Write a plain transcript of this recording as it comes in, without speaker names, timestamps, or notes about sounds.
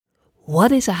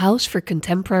What is a house for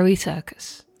contemporary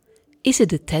circus? Is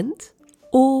it a tent?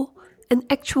 Or an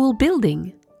actual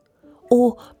building?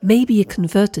 Or maybe a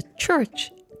converted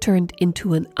church turned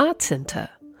into an art center?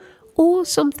 Or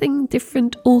something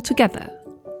different altogether?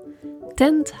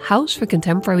 Tent House for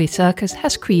Contemporary Circus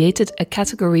has created a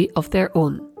category of their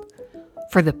own.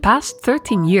 For the past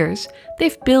 13 years,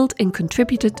 they've built and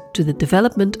contributed to the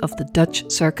development of the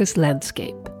Dutch circus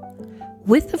landscape.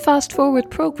 With the Fast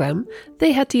Forward program,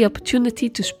 they had the opportunity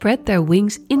to spread their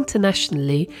wings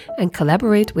internationally and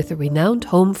collaborate with the renowned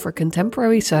home for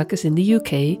contemporary circus in the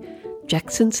UK,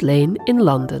 Jackson's Lane in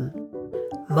London.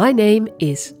 My name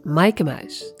is Maaike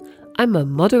Muis. I'm a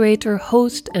moderator,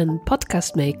 host and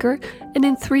podcast maker, and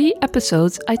in 3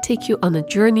 episodes I take you on a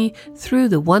journey through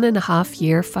the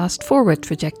 1.5-year Fast Forward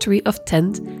trajectory of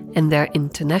Tent and their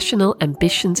international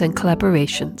ambitions and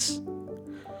collaborations.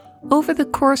 Over the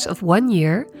course of 1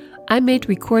 year, I made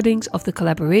recordings of the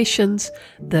collaborations,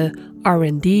 the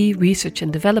R&D, research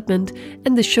and development,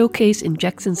 and the showcase in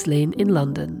Jackson's Lane in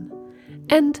London.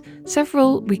 And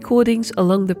several recordings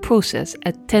along the process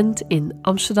at Tent in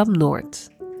Amsterdam North.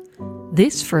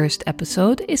 This first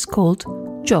episode is called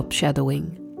Job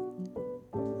Shadowing.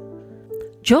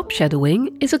 Job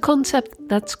shadowing is a concept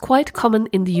that's quite common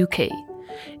in the UK.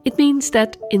 It means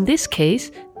that, in this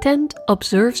case, Tent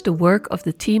observes the work of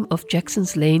the team of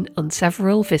Jackson's Lane on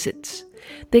several visits.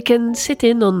 They can sit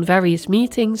in on various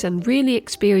meetings and really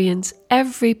experience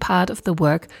every part of the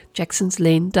work Jackson's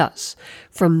Lane does,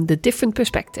 from the different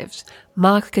perspectives: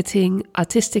 marketing,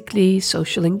 artistically,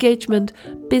 social engagement,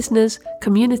 business,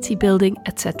 community building,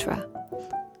 etc.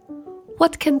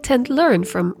 What can Tent learn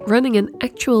from running an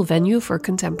actual venue for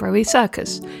contemporary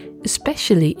circus,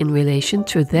 especially in relation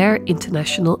to their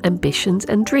international ambitions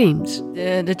and dreams?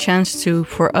 The chance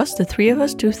for us, the 3 of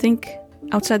us, to think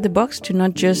outside the box, to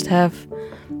not just have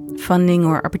funding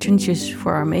or opportunities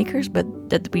for our makers, but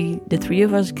that we, the 3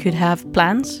 of us, could have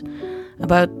plans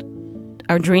about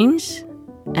our dreams,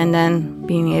 and then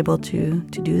being able to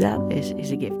do that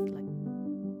is a gift.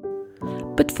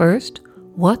 But first,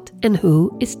 what and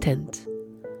who is Tent?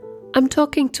 I'm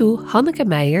talking to Maaike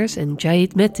Muis and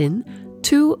Jayid Metin,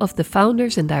 2 of the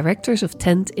founders and directors of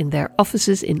Tent in their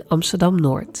offices in Amsterdam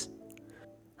North.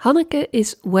 Maaike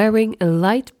is wearing a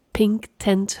light pink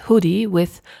Tent hoodie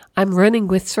with "I'm running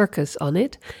with Circus" on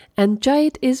it, and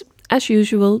Jayid is, as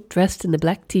usual, dressed in a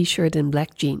black t-shirt and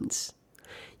black jeans.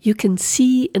 You can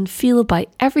see and feel by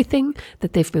everything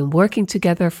that they've been working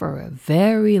together for a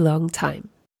very long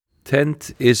time.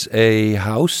 Tent is a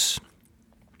house.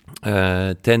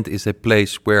 Tent is a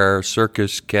place where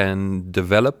circus can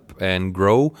develop and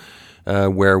grow,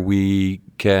 where we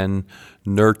can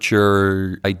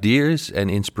nurture ideas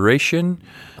and inspiration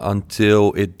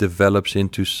until it develops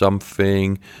into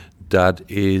something that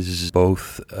is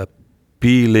both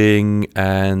appealing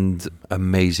and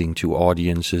amazing to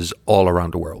audiences all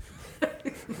around the world.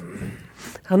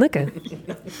 Maaike.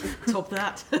 Top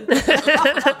that.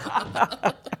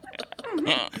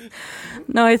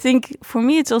 No, I think for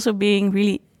me it's also being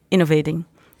really innovative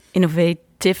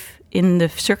in the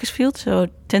circus field. So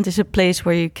Tent is a place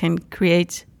where you can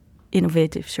create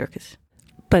innovative circus.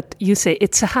 But you say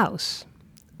it's a house.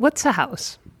 What's a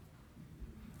house?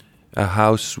 A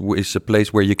house is a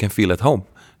place where you can feel at home.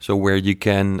 So where you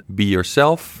can be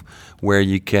yourself, where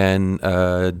you can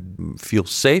feel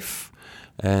safe,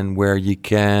 and where you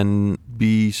can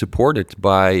be supported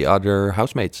by other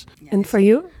housemates. And for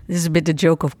you? This is a bit a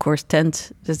joke, of course,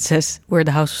 Tent, that says we're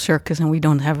the house of circus and we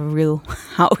don't have a real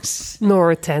house.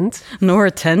 Nor a tent.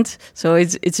 So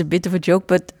it's a bit of a joke,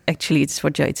 but actually it's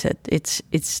what Jayid said. It's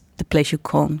the place you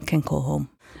can call home.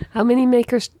 How many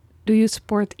makers do you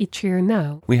support each year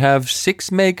now? We have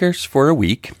 6 makers for a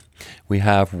week. We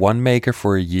have 1 maker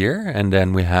for a year, and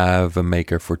then we have a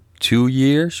maker for 2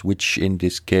 years, which in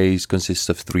this case consists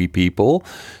of 3 people.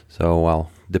 So, well,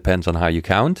 depends on how you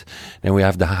count. Then we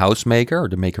have the house maker, or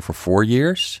the maker for 4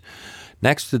 years.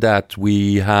 Next to that,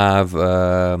 we have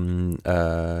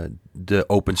the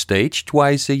open stage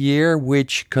twice a year,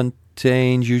 which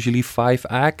contains usually 5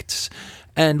 acts.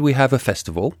 And we have a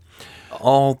festival.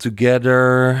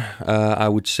 Altogether, I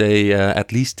would say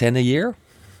at least 10 a year.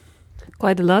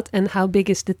 Quite a lot. And how big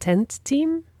is the Tent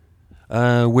team?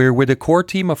 We're with a core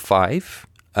team of 5.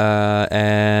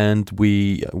 And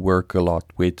we work a lot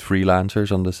with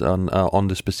freelancers on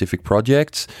the specific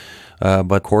projects,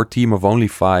 but core team of only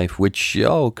 5, which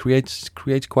creates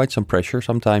quite some pressure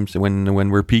sometimes.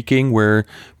 When we're peaking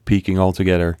all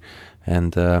together,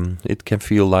 and it can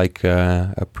feel like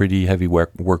a pretty heavy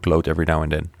workload every now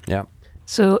and then. Yeah.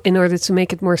 So in order to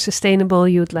make it more sustainable,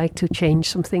 you would like to change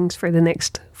some things for the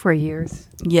next 4 years?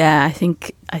 Yeah, I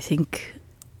think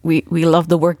we love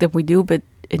the work that we do, but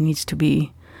it needs to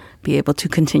be able to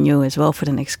continue as well for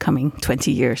the next coming 20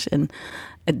 years. And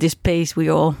at this pace,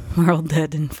 we're all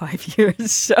dead in 5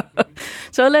 years.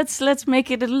 So let's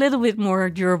make it a little bit more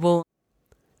durable.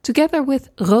 Together with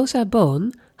Rosa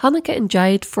Boon, Hanneke and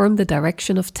Jait form the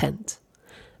direction of Tent.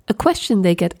 A question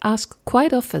they get asked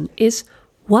quite often is,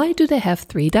 why do they have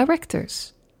 3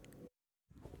 directors?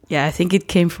 Yeah, I think it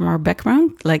came from our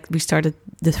background. Like, we started,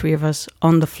 the 3 of us,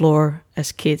 on the floor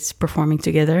as kids performing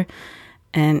together.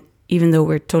 And even though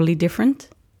we're totally different,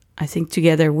 I think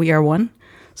together we are one.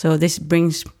 So this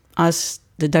brings us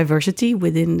the diversity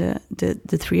within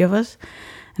the 3 of us.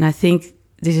 And I think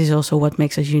this is also what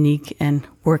makes us unique and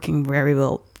working very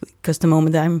well. Because the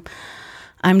moment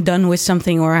I'm done with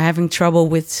something, or having trouble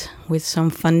with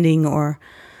some funding or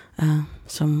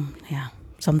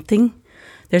something,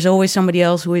 there's always somebody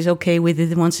else who is okay with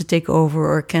it, wants to take over,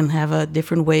 or can have a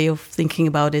different way of thinking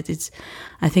about it.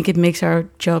 I think it makes our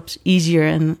jobs easier,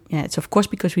 and it's of course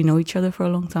because we know each other for a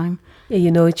long time. Yeah,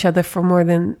 you know each other for more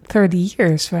than 30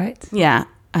 years, right? Yeah,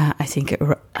 I think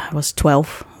I was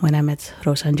 12 when I met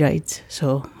Rosa and Jait,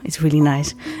 so it's really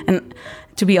nice. And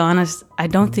to be honest, I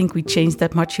don't think we changed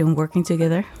that much in working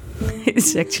together.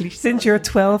 It's actually since you're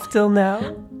 12 till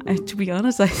now. To be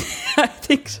honest, I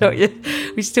think so. Yeah,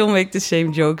 we still make the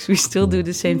same jokes. We still do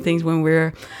the same things when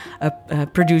we're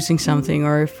producing something,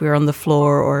 or if we're on the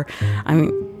floor. Or I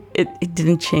mean, it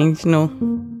didn't change. No.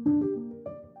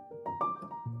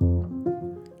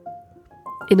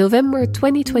 In November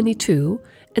 2022,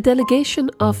 a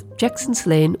delegation of Jackson's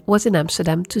Lane was in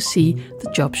Amsterdam to see the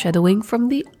job shadowing from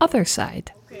the other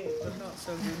side. Okay, but not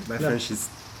so good. My French is...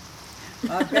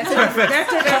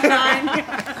 better than mine.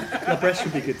 The French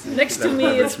should be good too. Next to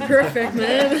me is perfect,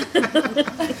 man.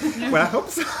 Well, I hope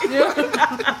so.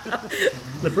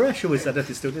 The brochure was that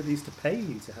they still used to pay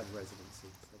you to have residency.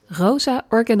 Rosa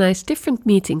organized different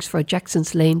meetings for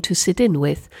Jackson's Lane to sit in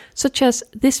with, such as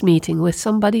this meeting with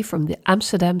somebody from the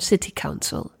Amsterdam City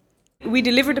Council. We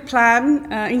delivered a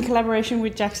plan in collaboration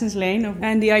with Jackson's Lane,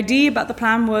 and the idea about the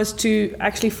plan was to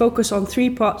actually focus on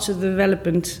 3 parts of the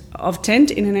development of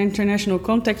Tent in an international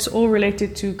context, all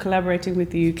related to collaborating with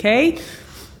the UK,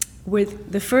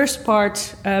 with the first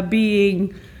part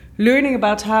being learning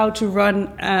about how to run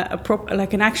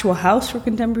an actual house for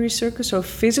contemporary circus, so a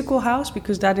physical house,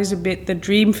 because that is a bit the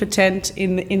dream for Tent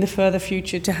in the further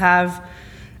future, to have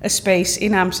a space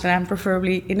in Amsterdam,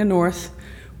 preferably in the north,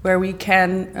 where we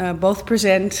can both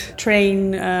present,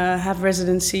 train, have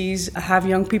residencies, have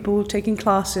young people taking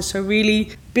classes. So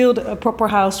really build a proper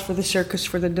house for the circus,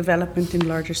 for the development in a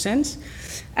larger sense.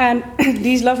 And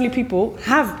these lovely people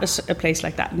have a place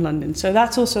like that in London. So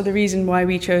that's also the reason why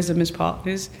we chose them as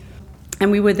partners. And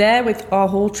we were there with our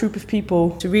whole troupe of people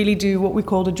to really do what we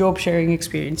call the job sharing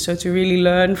experience. So to really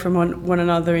learn from one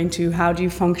another into how do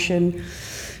you function,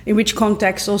 in which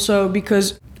context also,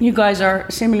 because you guys are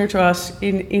similar to us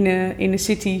in a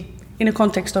city, in a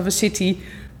context of a city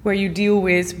where you deal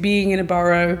with being in a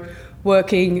borough,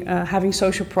 working, having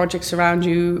social projects around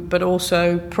you, but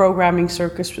also programming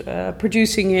circus,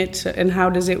 producing it, and how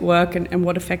does it work and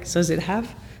what effects does it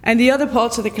have. And the other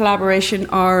parts of the collaboration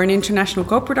are an international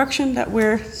co-production that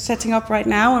we're setting up right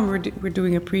now, and we're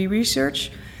doing a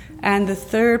pre-research. And the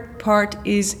third part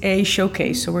is a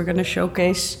showcase. So we're going to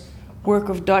showcase work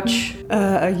of Dutch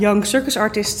young circus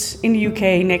artists in the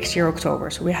UK next year,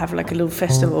 October. So we have like a little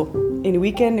festival in the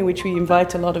weekend in which we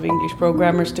invite a lot of English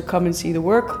programmers to come and see the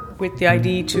work, with the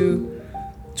idea to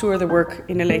tour the work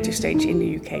in a later stage in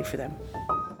the UK for them.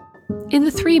 In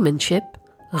the threemanship,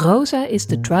 Rosa is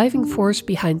the driving force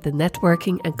behind the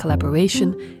networking and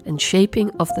collaboration and shaping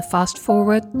of the Fast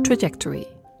Forward trajectory.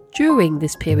 During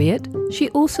this period, she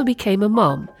also became a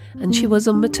mom, and she was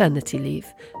on maternity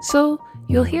leave, so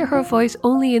you'll hear her voice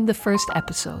only in the first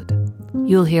episode.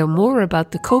 You'll hear more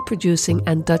about the co-producing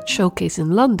and Dutch showcase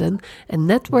in London and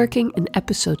networking in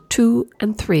episode 2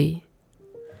 and 3.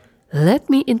 Let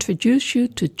me introduce you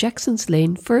to Jackson's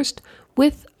Lane first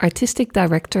with artistic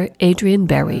director Adrian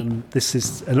Berry.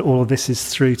 All of this is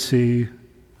through to...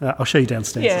 I'll show you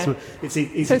downstairs. Yeah. It's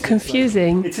easy so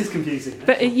confusing. It is confusing.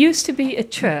 But it used to be a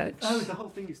church. Oh, the whole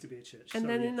thing used to be a church. In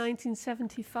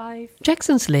 1975...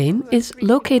 Jackson's Lane is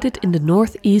located in the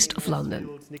northeast of London.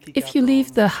 If you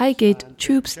leave the Highgate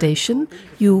tube station,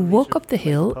 you walk up the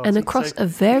hill and across a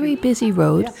very busy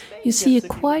road, you see a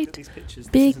quite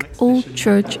big old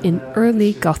church in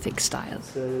early Gothic style.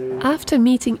 After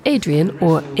meeting Adrian,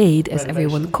 or Aid as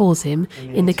everyone calls him,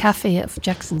 in the cafe of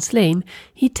Jackson's Lane,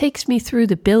 he takes me through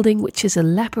the building, which is a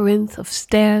labyrinth of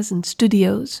stairs and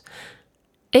studios.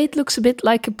 Aid looks a bit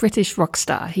like a British rock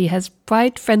star. He has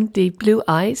bright, friendly blue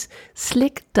eyes,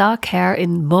 slick, dark hair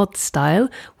in mod style,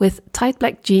 with tight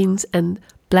black jeans and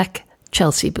black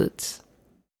Chelsea boots.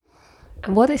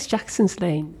 And what is Jackson's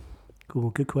Lane?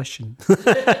 Cool, good question.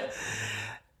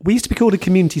 We used to be called a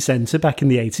community centre back in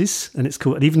the 80s, and it's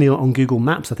called, and even on Google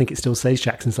Maps, I think it still says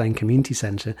Jackson's Lane Community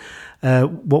Centre.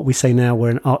 What we say now,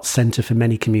 we're an arts centre for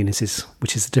many communities,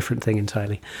 which is a different thing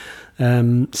entirely.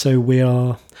 So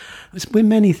we're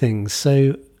many things.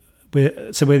 So we're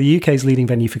the UK's leading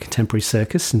venue for contemporary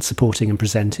circus and supporting and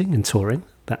presenting and touring.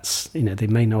 That's the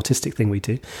main artistic thing we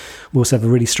do. We also have a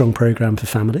really strong programme for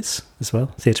families as well,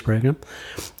 theatre programme.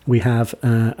 We have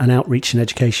an outreach and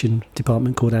education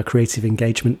department called our Creative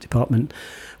Engagement Department,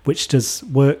 which does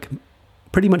work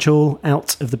pretty much all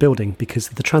out of the building because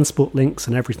of the transport links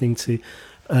and everything to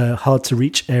hard to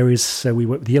reach areas. So we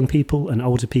work with young people and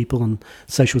older people on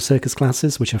social circus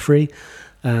classes, which are free.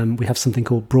 We have something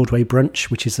called Broadway Brunch,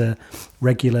 which is a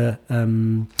regular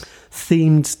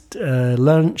themed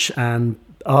lunch and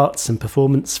arts and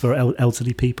performance for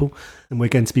elderly people. And we're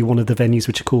going to be one of the venues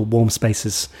which are called warm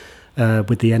spaces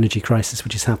with the energy crisis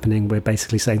which is happening. We're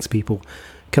basically saying to people,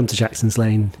 come to Jackson's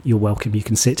Lane, you're welcome. You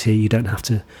can sit here. You don't have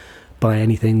to buy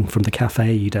anything from the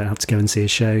cafe. You don't have to go and see a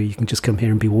show. You can just come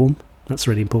here and be warm. That's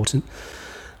really important.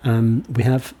 We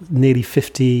have nearly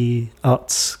 50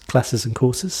 arts classes and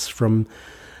courses, from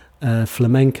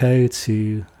flamenco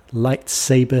to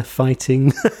lightsaber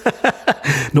fighting,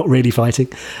 not really fighting,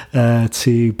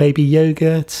 to baby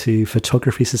yoga, to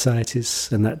photography societies,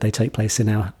 and that they take place in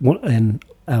our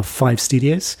 5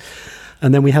 studios.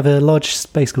 And then we have a large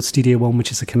space called Studio One,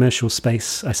 which is a commercial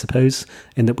space, I suppose,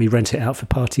 in that we rent it out for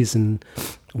parties and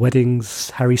weddings.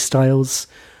 Harry Styles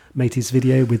made his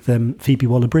video with Phoebe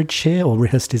Waller-Bridge here, or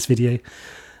rehearsed his video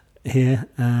here.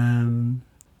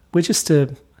 We're just I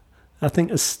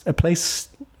think a place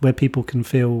where people can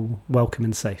feel welcome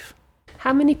and safe.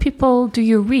 How many people do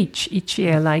you reach each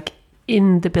year, like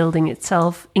in the building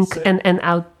itself and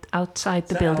outside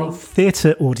the building? Our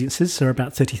theatre audiences are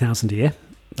about 30,000 a year.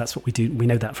 That's what we do. We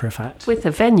know that for a fact. With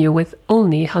a venue with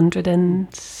only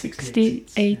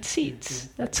 168 seats.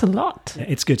 That's a lot. Yeah,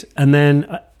 it's good. And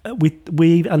then we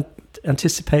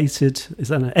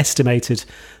estimated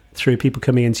through people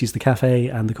coming in to use the cafe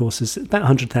and the courses, about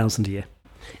 100,000 a year.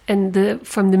 And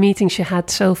from the meetings you had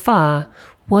so far,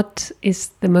 what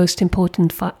is the most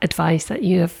important advice that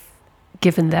you have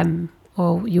given them,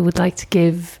 or you would like to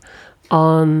give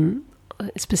on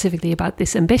specifically about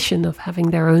this ambition of having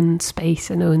their own space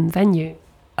and own venue?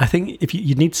 I think if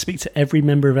you need to speak to every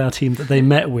member of our team that they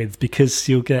met with, because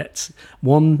you'll get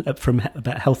one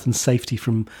about health and safety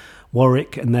from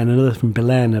Warwick, and then another from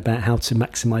Belen about how to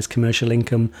maximise commercial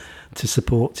income to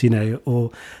support,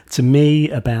 or to me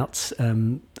about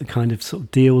the kind of sort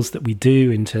of deals that we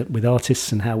do with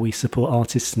artists and how we support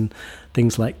artists and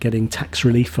things like getting tax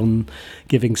relief on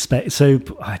giving space. So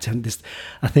I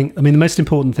think the most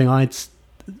important thing I'd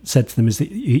said to them is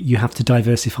that you have to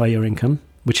diversify your income,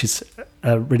 which is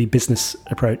a really business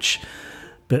approach,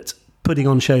 but putting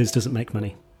on shows doesn't make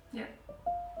money.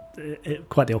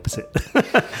 Quite the opposite.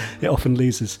 It often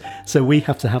loses. So we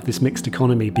have to have this mixed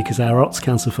economy because our Arts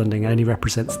Council funding only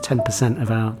represents 10%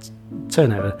 of our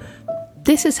turnover.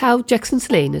 This is how Jackson's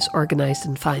Lane is organised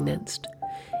and financed.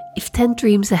 If 10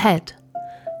 dreams ahead,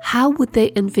 how would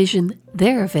they envision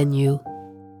their venue?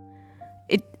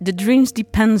 The dreams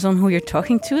depends on who you're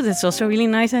talking to. That's also really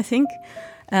nice, I think.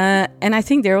 And I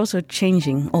think they're also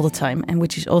changing all the time, and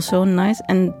which is also nice.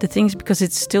 And the thing is, because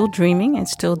it's still dreaming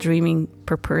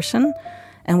per person,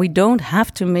 and we don't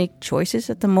have to make choices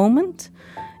at the moment.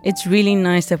 It's really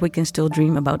nice that we can still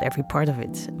dream about every part of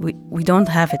it. We don't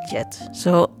have it yet,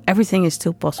 so everything is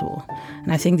still possible.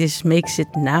 And I think this makes it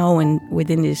now, and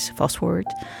within this fast forward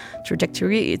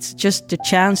trajectory, it's just the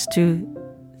chance to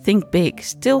think big,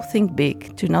 to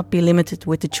not be limited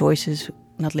with the choices,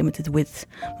 not limited with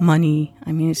money.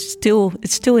 I mean, it's still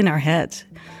in our heads,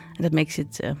 and that makes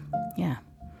it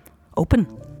open.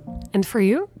 And for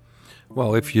you?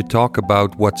 Well, if you talk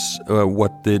about what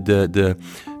the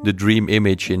the dream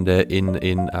image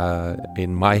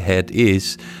in my head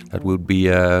is, that would be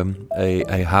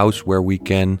a house where we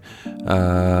can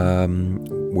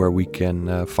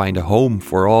find a home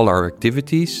for all our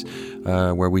activities,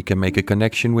 where we can make a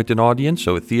connection with an audience,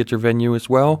 so a theater venue as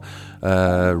well,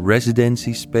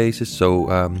 residency spaces,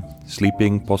 so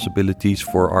sleeping possibilities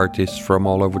for artists from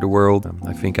all over the world.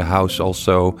 I think a house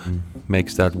also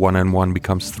makes that 1 and 1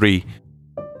 becomes 3.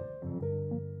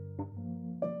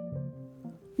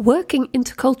 Working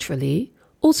interculturally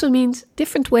also means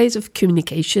different ways of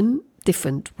communication,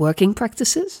 different working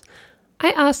practices.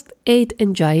 I asked Aid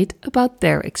and Jade about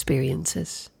their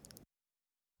experiences.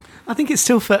 I think it's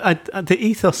still the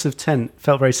ethos of Tent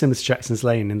felt very similar to Jackson's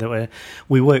Lane in that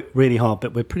we work really hard,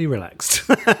 but we're pretty relaxed.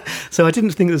 So I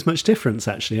didn't think there was much difference,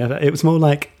 actually. It was more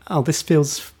like, oh, this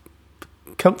feels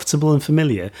comfortable and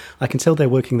familiar. I can tell they're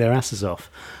working their asses off.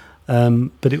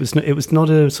 But it was not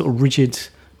a sort of rigid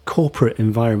corporate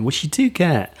environment, which you do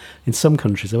get in some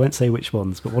countries. I won't say which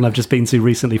ones, but one I've just been to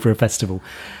recently for a festival.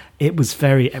 It was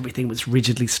everything was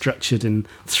rigidly structured and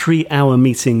 3-hour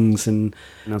meetings, and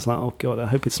I was like, oh God, I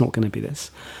hope it's not going to be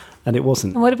this. And it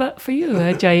wasn't. What about for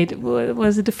you, Jade?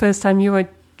 Was it the first time you were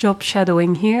job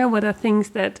shadowing here? What are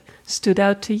things that stood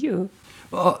out to you?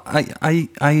 Well,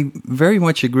 I very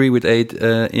much agree with Aid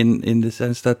in the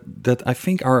sense that I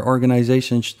think our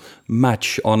organizations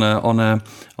match on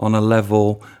a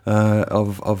level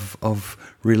of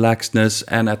relaxedness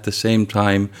and at the same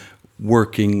time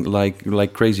working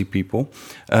like crazy people.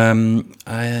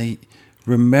 I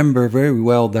remember very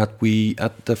well that we,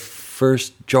 at the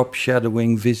first job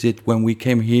shadowing visit when we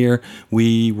came here,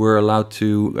 we were allowed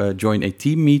to join a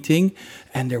team meeting,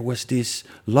 and there was this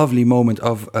lovely moment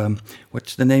of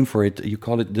what's the name for it? You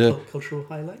call it the cultural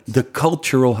highlights. The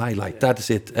cultural highlight. Yeah. That is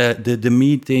it. The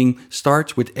meeting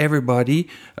starts with everybody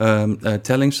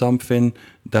telling something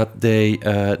that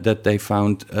they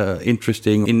found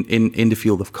interesting in the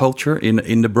field of culture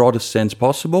in the broadest sense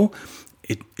possible.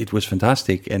 It was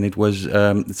fantastic, and it was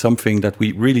something that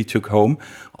we really took home.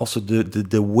 Also,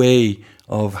 the way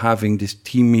of having this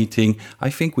team meeting, I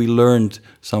think we learned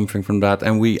something from that.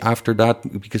 And after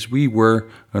that, because we were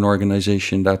an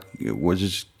organization that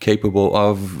was capable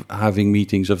of having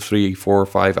meetings of 3, 4,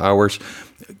 5 hours.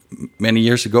 Many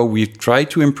years ago, we tried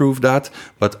to improve that,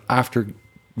 but after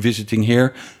visiting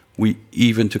here, we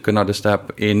even took another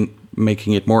step in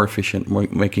making it more efficient,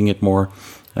 making it more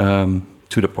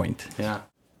to the point. Yeah.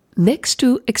 Next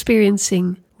to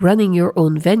experiencing running your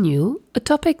own venue, a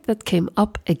topic that came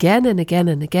up again and again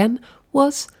and again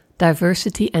was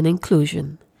diversity and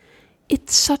inclusion.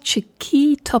 It's such a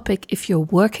key topic if you're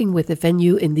working with a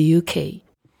venue in the UK.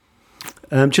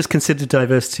 Just consider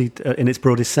diversity in its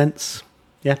broadest sense.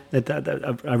 Yeah,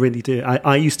 I really do.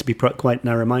 I used to be quite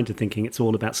narrow-minded, thinking it's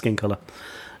all about skin colour.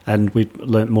 And we've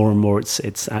learnt more and more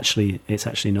it's actually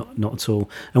not at all.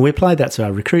 And we apply that to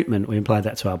our recruitment. We apply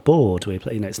that to our board.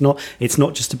 It's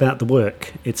not just about the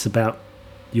work. It's about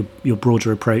your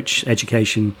broader approach,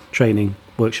 education, training,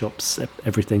 workshops,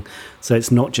 everything. So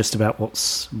it's not just about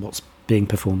what's being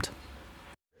performed.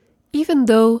 Even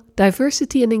though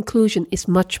diversity and inclusion is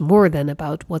much more than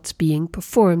about what's being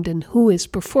performed and who is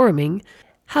performing,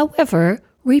 however,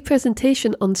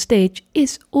 representation on stage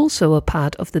is also a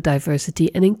part of the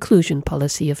diversity and inclusion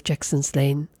policy of Jackson's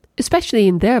Lane, especially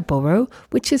in their borough,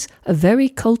 which is a very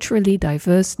culturally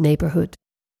diverse neighbourhood.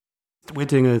 We're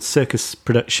doing a circus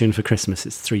production for Christmas.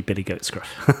 It's 3 billy goat scruff.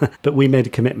 But we made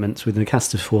a commitment within the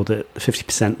cast of 4 that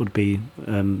 50% would be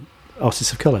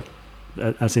artists of colour.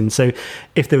 So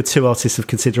if there were 2 artists of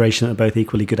consideration that are both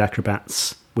equally good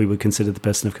acrobats, we would consider the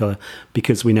person of colour,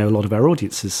 because we know a lot of our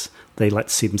audiences, they like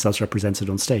to see themselves represented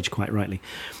on stage, quite rightly.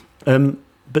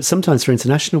 But sometimes for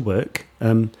international work,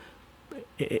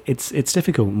 it's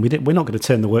difficult. We're not going to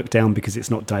turn the work down because it's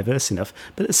not diverse enough.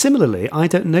 But similarly, I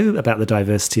don't know about the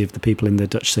diversity of the people in the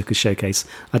Dutch Circus Showcase.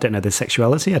 I don't know their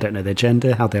sexuality. I don't know their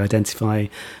gender, how they identify,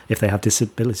 if they have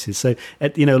disabilities. So a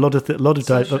lot of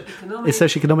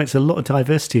socioeconomics. A lot of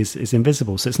diversity is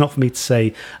invisible. So it's not for me to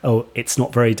say, oh, it's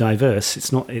not very diverse.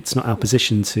 It's not our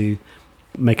position to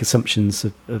make assumptions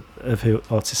of who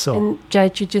artists are. And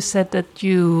Jade, you just said that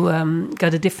you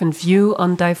got a different view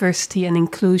on diversity and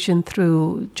inclusion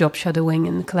through job shadowing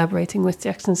and collaborating with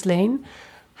Jackson's Lane.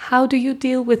 How do you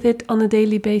deal with it on a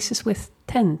daily basis with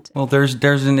Tent? Well, there's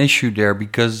an issue there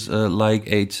because, like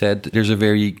Aid said, there's a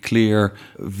very clear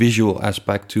visual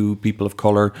aspect to people of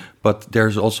color, but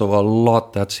there's also a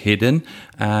lot that's hidden,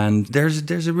 and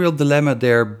there's a real dilemma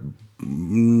there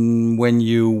when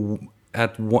you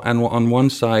on one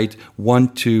side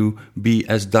want to be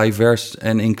as diverse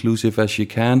and inclusive as you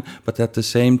can, but at the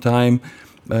same time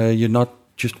you're not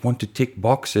just want to tick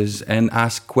boxes and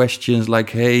ask questions like,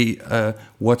 hey,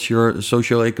 what's your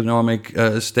socioeconomic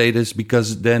status?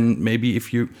 Because then maybe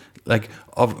if you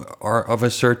are of a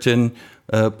certain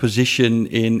position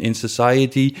in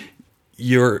society,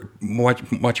 you're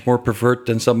much more pervert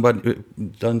than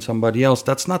somebody else.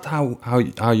 That's not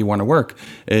how you want to work.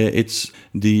 It's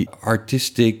the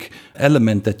artistic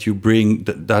element that you bring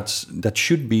that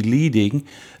should be leading.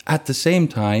 At the same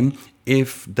time,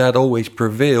 if that always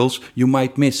prevails, you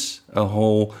might miss a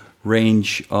whole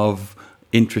range of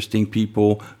interesting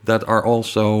people that are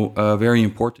also very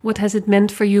important. What has it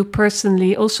meant for you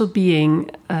personally, also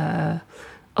being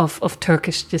of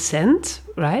Turkish descent,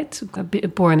 right?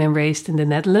 Born and raised in the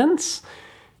Netherlands.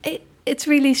 It's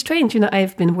really strange.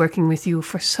 I've been working with you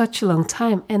for such a long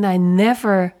time, and I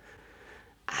never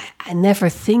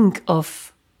think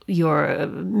of your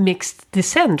mixed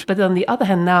descent. But on the other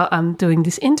hand, now I'm doing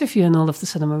this interview, and all of a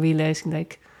sudden I'm realizing,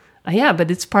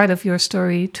 but it's part of your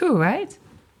story too, right?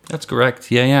 That's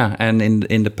correct. Yeah. And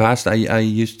in the past, I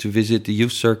used to visit the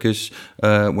youth circus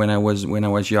when I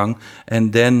was young,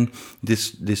 and then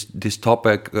this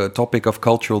topic of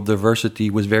cultural diversity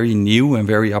was very new and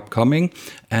very upcoming,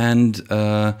 and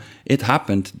it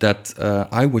happened that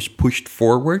I was pushed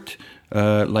forward.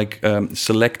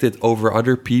 Selected over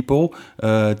other people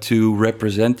to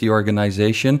represent the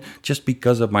organization just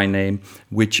because of my name,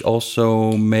 which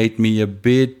also made me a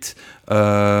bit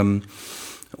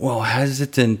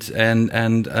hesitant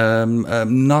and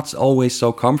not always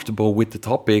so comfortable with the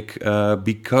topic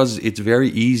because it's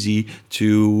very easy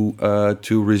to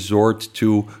resort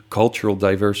to cultural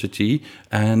diversity,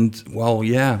 and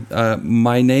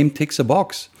my name ticks a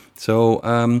box. So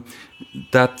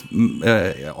that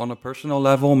on a personal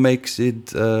level makes it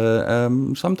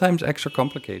sometimes extra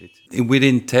complicated. With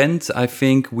intent, I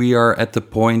think we are at the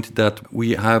point that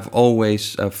we have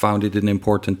always found it an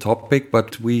important topic,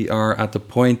 but we are at the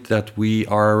point that we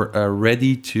are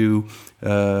ready to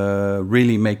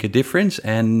really make a difference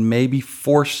and maybe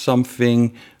force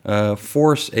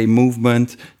a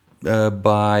movement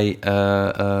by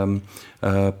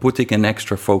putting an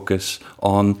extra focus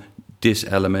on this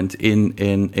element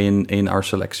in our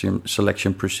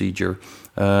selection procedure.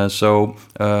 So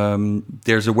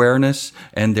there's awareness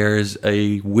and there's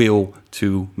a will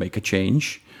to make a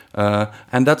change.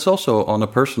 And that's also on a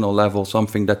personal level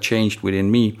something that changed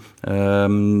within me.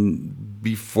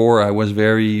 Before I was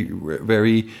very,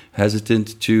 very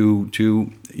hesitant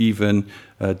to even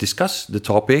discuss the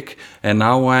topic, and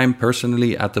now I'm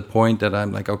personally at the point that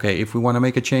I'm like, okay, if we want to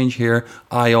make a change here,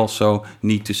 I also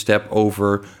need to step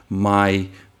over my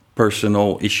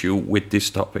personal issue with this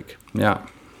topic. Yeah.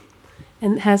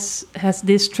 And has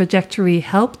this trajectory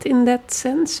helped in that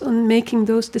sense on making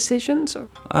those decisions? Or?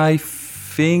 I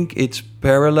think it's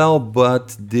parallel,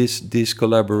 but this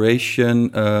collaboration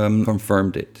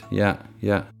confirmed it.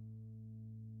 Yeah.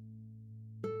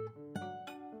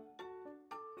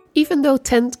 Even though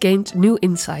Tent gained new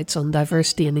insights on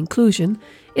diversity and inclusion,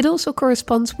 it also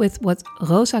corresponds with what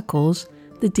Rosa calls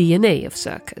the DNA of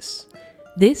Circus.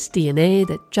 This DNA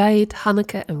that Jait,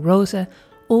 Hanneke and Rosa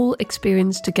all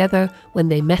experienced together when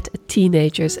they met as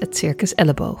teenagers at Circus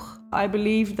Elleboog. I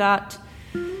believe that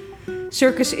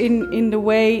Circus, in the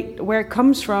way where it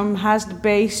comes from, has the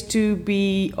base to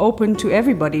be open to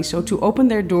everybody. So to open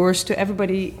their doors to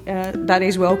everybody that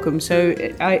is welcome. So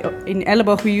in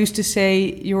Elleboog we used to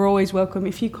say, you're always welcome.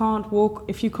 If you can't walk,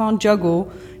 if you can't juggle,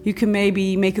 you can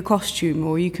maybe make a costume,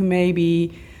 or you can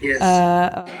maybe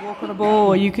walk on a ball.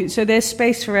 Or you can. So there's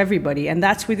space for everybody, and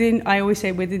that's within. I always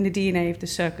say within the DNA of the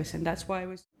circus, and that's why I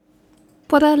was.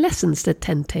 What are lessons that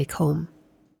Tent take home?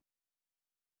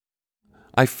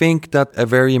 I think that a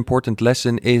very important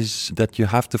lesson is that you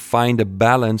have to find a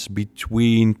balance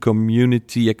between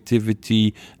community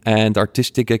activity and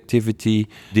artistic activity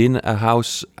in a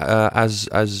house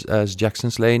as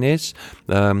Jackson's Lane is.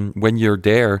 When you're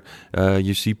there,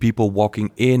 you see people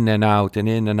walking in and out and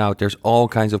in and out. There's all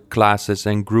kinds of classes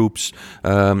and groups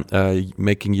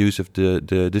making use of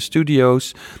the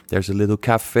studios. There's a little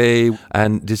cafe,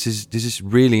 and this is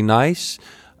really nice.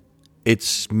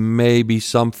 It's maybe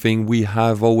something we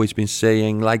have always been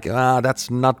saying, like,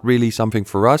 that's not really something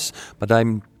for us. But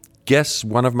I guess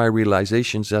one of my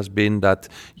realizations has been that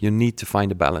you need to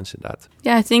find a balance in that.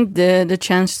 Yeah, I think the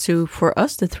chance for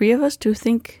us, the three of us, to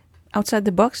think outside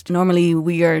the box. Normally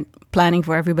we are planning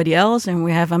for everybody else and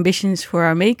we have ambitions for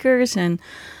our makers,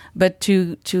 but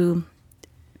to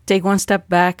take one step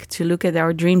back, to look at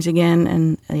our dreams again,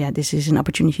 and this is an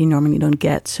opportunity you normally don't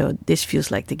get. So this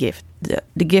feels like the gift,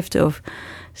 the gift of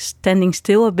standing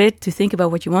still a bit to think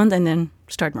about what you want and then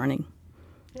start running.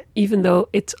 even though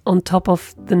it's on top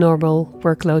of the normal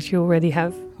workload you already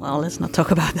have? Well, let's not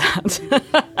talk about that.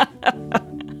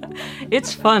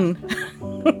 It's fun.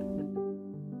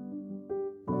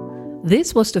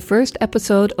 This was the first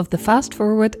episode of the Fast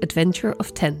Forward Adventure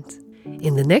of Tent.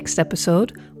 In the next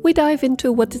episode, we dive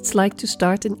into what it's like to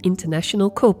start an international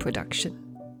co-production.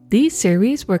 These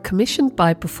series were commissioned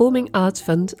by Performing Arts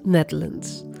Fund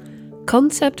Netherlands.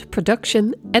 Concept,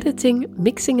 production, editing,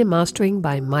 mixing and mastering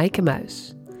by Maaike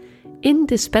Muis.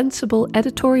 Indispensable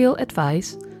editorial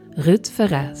advice, Ruud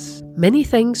Verraes. Many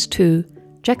thanks to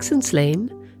Jackson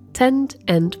Lane, Tent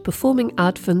and Performing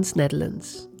Art Funds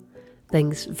Netherlands.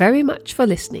 Thanks very much for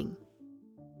listening.